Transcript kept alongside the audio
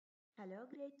Hello,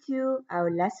 grade 2. Our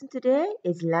lesson today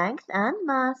is length and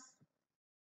mass.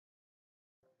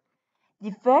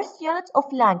 The first unit of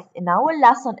length in our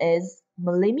lesson is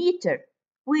millimeter.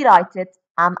 We write it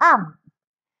mm.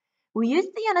 We use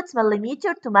the unit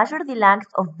millimeter to measure the length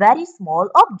of very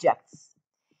small objects.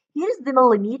 Here is the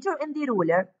millimeter in the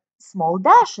ruler, small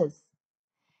dashes.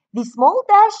 The small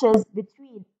dashes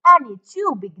between any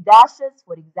two big dashes,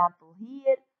 for example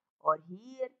here or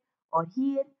here or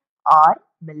here, are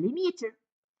millimeter.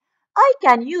 I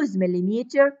can use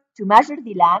millimeter to measure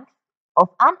the length of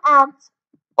an ant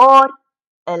or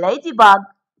a ladybug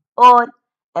or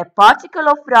a particle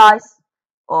of rice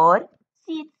or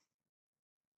seeds.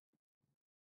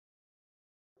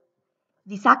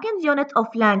 The second unit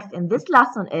of length in this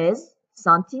lesson is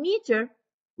centimeter.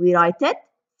 We write it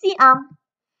cm.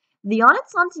 The unit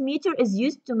centimeter is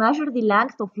used to measure the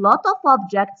length of lot of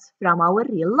objects from our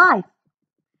real life.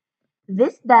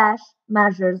 This dash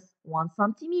measures 1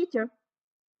 centimeter.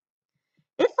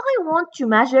 If I want to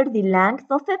measure the length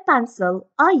of a pencil,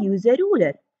 I use a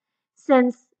ruler,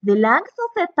 since the length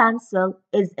of a pencil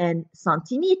is in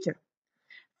centimeter.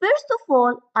 First of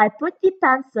all, I put the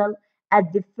pencil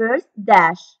at the first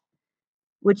dash,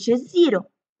 which is 0.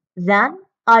 Then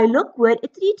I look where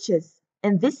it reaches.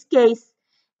 In this case,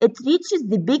 it reaches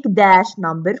the big dash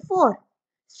number 4.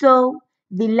 So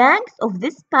the length of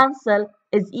this pencil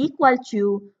is equal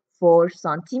to 4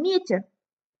 centimeter.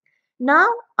 Now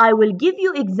I will give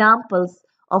you examples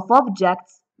of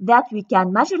objects that we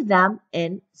can measure them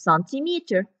in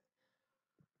centimeter.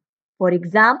 For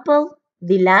example,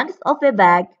 the length of a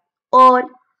bag, or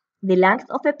the length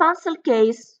of a pencil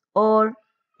case, or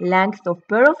length of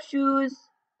pair of shoes,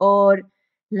 or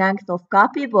length of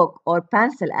copybook or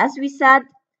pencil as we said,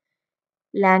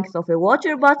 length of a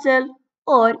water bottle,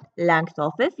 or length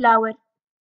of a flower.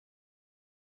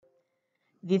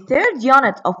 The third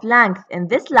unit of length in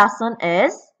this lesson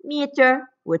is meter,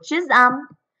 which is m.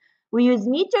 We use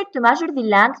meter to measure the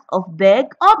length of big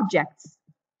objects.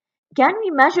 Can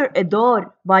we measure a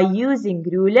door by using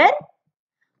ruler?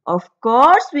 Of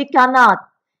course we cannot,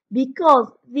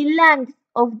 because the length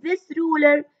of this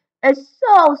ruler is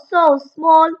so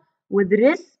small with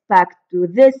respect to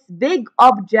this big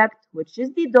object, which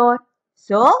is the door.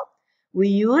 So we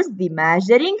use the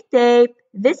measuring tape.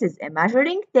 This is a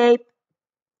measuring tape.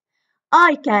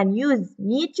 I can use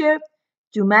meter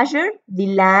to measure the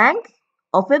length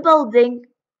of a building,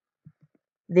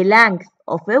 the length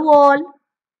of a wall,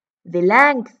 the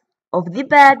length of the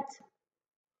bed,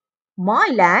 my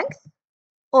length,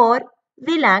 or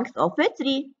the length of a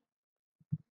tree.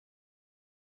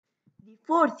 The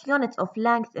fourth unit of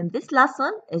length in this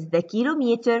lesson is the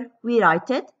kilometer. We write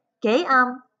it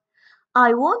km.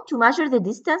 I want to measure the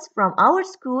distance from our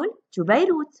school to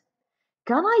Beirut.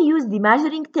 Can I use the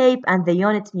measuring tape and the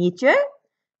unit meter?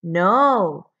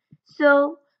 No.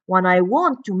 So, when I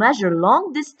want to measure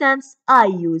long distance, I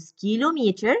use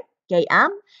kilometer, km,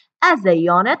 as a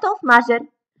unit of measure.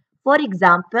 For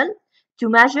example, to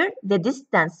measure the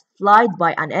distance flight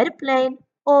by an airplane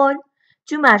or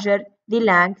to measure the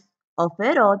length of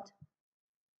a road.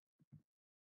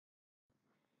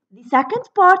 The second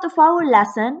part of our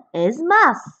lesson is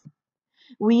mass.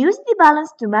 We use the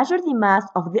balance to measure the mass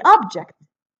of the object.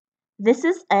 This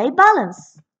is a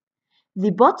balance.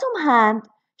 The bottom hand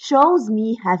shows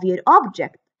me heavier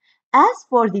object. As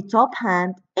for the top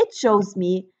hand, it shows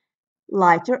me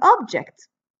lighter object.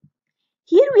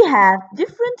 Here we have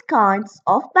different kinds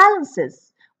of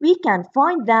balances. We can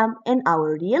find them in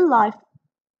our real life.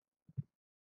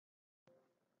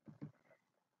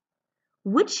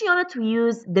 Which unit we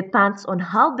use depends on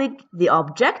how big the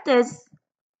object is.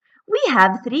 We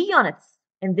have 3 units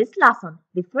in this lesson.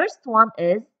 The first one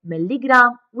is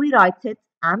milligram. We write it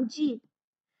mg.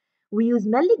 We use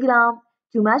milligram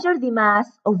to measure the mass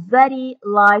of very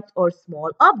light or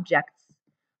small objects.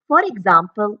 For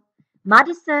example,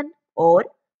 medicine or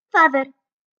feather.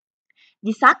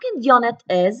 The second unit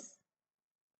is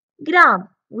gram.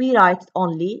 We write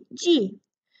only g.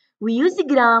 We use the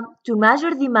gram to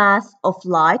measure the mass of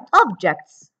light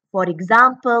objects. For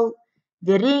example,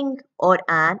 the ring or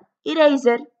an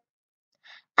eraser.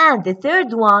 And the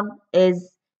third one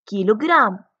is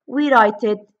kilogram. We write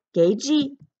it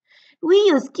kg. We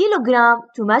use kilogram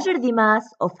to measure the mass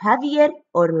of heavier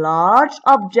or large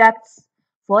objects.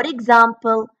 For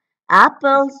example,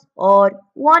 apples or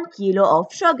 1 kilo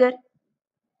of sugar.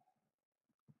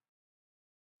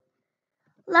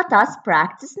 Let us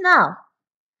practice now.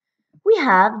 We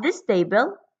have this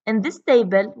table. In this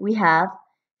table, we have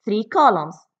 3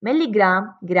 columns,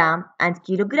 milligram, gram, and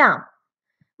kilogram.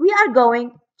 We are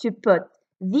going to put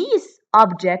these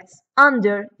objects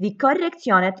under the correct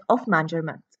unit of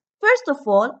measurement. First of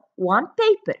all, one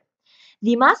paper.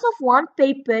 The mass of one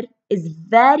paper is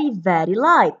very, very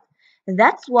light.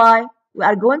 That's why we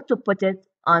are going to put it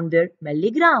under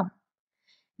milligram.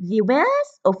 The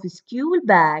mass of a school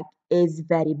bag is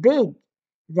very big.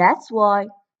 That's why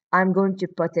I'm going to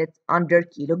put it under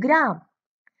kilogram.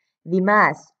 The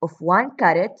mass of one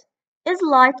carrot is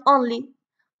light only.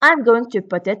 I'm going to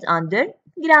put it under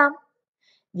gram.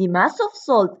 The mass of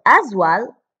salt as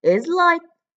well is light.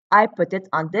 I put it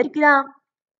under gram.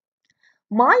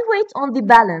 My weight on the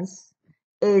balance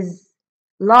is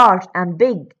large and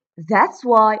big. That's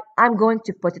why I'm going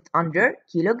to put it under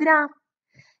kilogram.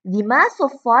 The mass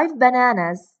of 5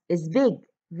 bananas is big.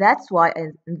 That's why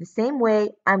in the same way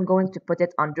I'm going to put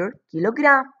it under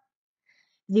kilogram.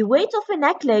 The weight of a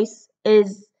necklace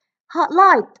is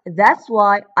light. That's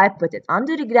why I put it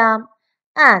under a gram.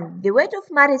 And the weight of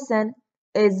medicine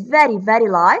is very, very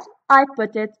light. I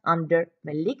put it under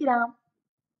milligram.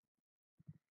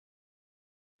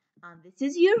 And this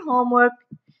is your homework.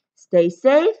 Stay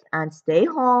safe and stay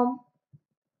home.